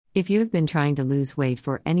If you have been trying to lose weight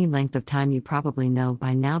for any length of time, you probably know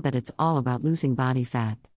by now that it's all about losing body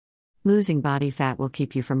fat. Losing body fat will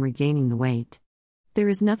keep you from regaining the weight. There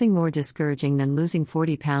is nothing more discouraging than losing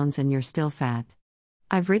 40 pounds and you're still fat.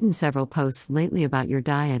 I've written several posts lately about your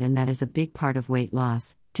diet, and that is a big part of weight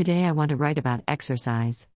loss. Today I want to write about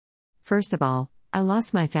exercise. First of all, I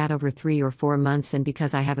lost my fat over 3 or 4 months, and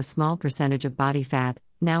because I have a small percentage of body fat,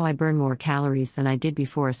 now I burn more calories than I did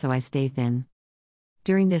before, so I stay thin.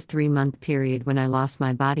 During this 3-month period when I lost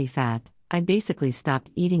my body fat, I basically stopped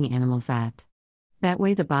eating animal fat. That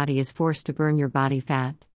way the body is forced to burn your body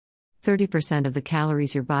fat. 30% of the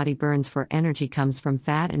calories your body burns for energy comes from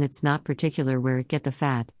fat, and it's not particular where it get the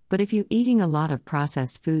fat, but if you're eating a lot of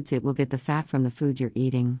processed foods, it will get the fat from the food you're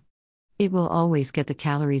eating. It will always get the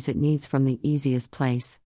calories it needs from the easiest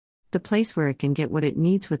place. The place where it can get what it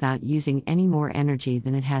needs without using any more energy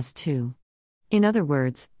than it has to. In other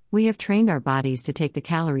words, we have trained our bodies to take the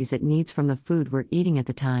calories it needs from the food we're eating at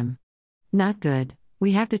the time. Not good.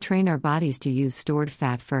 We have to train our bodies to use stored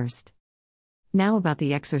fat first. Now about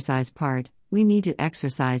the exercise part, we need to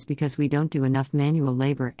exercise because we don't do enough manual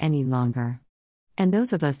labor any longer. And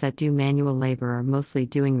those of us that do manual labor are mostly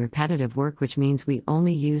doing repetitive work, which means we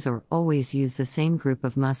only use or always use the same group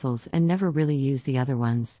of muscles and never really use the other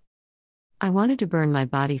ones. I wanted to burn my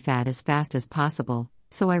body fat as fast as possible,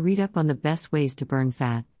 so I read up on the best ways to burn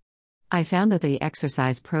fat. I found that the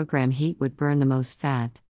exercise program HEAT would burn the most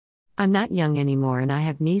fat. I'm not young anymore and I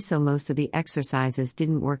have knees, so most of the exercises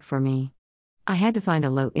didn't work for me. I had to find a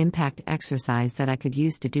low-impact exercise that I could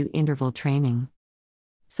use to do interval training.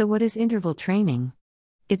 So what is interval training?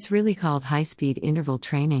 It's really called high-speed interval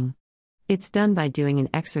training. It's done by doing an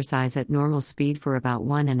exercise at normal speed for about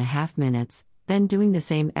 1.5 minutes, then doing the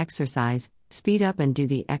same exercise, speed up and do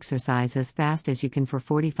the exercise as fast as you can for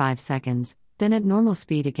 45 seconds, then at normal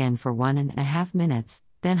speed again for 1.5 minutes,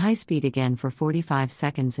 then high speed again for 45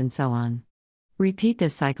 seconds, and so on. Repeat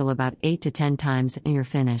this cycle about 8 to 10 times and you're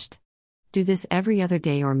finished. Do this every other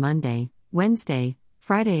day or Monday, Wednesday,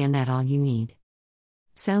 Friday, and that's all you need.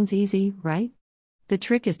 Sounds easy, right? The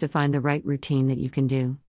trick is to find the right routine that you can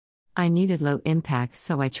do. I needed low impact,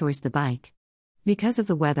 so I chose the bike. Because of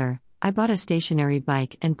the weather, I bought a stationary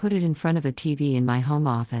bike and put it in front of a TV in my home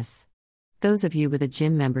office. Those of you with a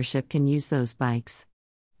gym membership can use those bikes.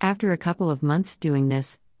 After a couple of months doing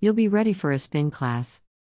this, you'll be ready for a spin class.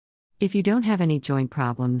 If you don't have any joint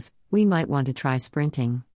problems, we might want to try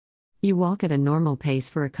sprinting. You walk at a normal pace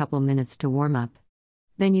for a couple minutes to warm up.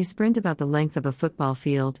 Then you sprint about the length of a football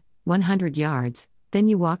field, 100 yards, then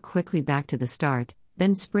you walk quickly back to the start,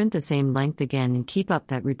 then sprint the same length again and keep up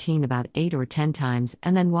that routine about 8 or 10 times,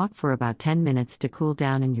 and then walk for about 10 minutes to cool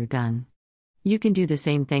down and you're done. You can do the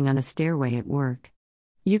same thing on a stairway at work.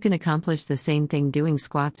 You can accomplish the same thing doing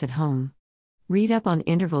squats at home. Read up on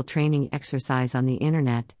interval training exercise on the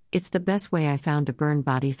internet. It's the best way I found to burn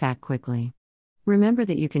body fat quickly. Remember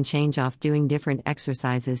that you can change off doing different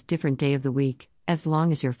exercises different day of the week, as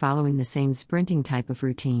long as you're following the same sprinting type of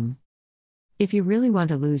routine. If you really want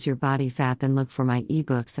to lose your body fat, then look for my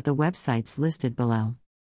ebooks at the websites listed below.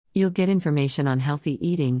 You'll get information on healthy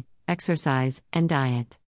eating, exercise, and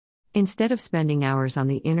diet. Instead of spending hours on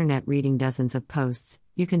the internet reading dozens of posts,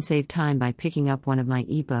 you can save time by picking up one of my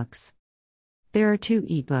ebooks. There are 2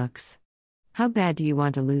 ebooks. How Bad Do You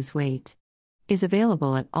Want to Lose Weight? Is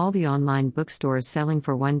available at all the online bookstores, selling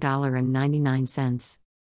for $1.99.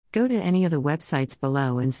 Go to any of the websites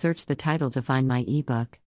below and search the title to find my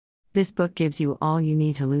ebook. This book gives you all you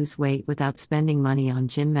need to lose weight without spending money on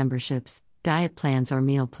gym memberships, diet plans, or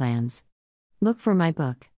meal plans. Look for my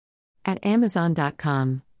book at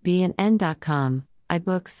Amazon.com, BNN.com,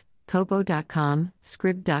 iBooks, Kobo.com,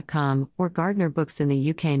 Scribd.com, or Gardner Books in the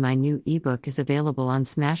UK. My new ebook is available on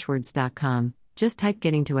Smashwords.com. Just type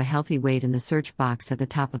 "Getting to a Healthy Weight" in the search box at the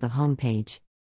top of the homepage.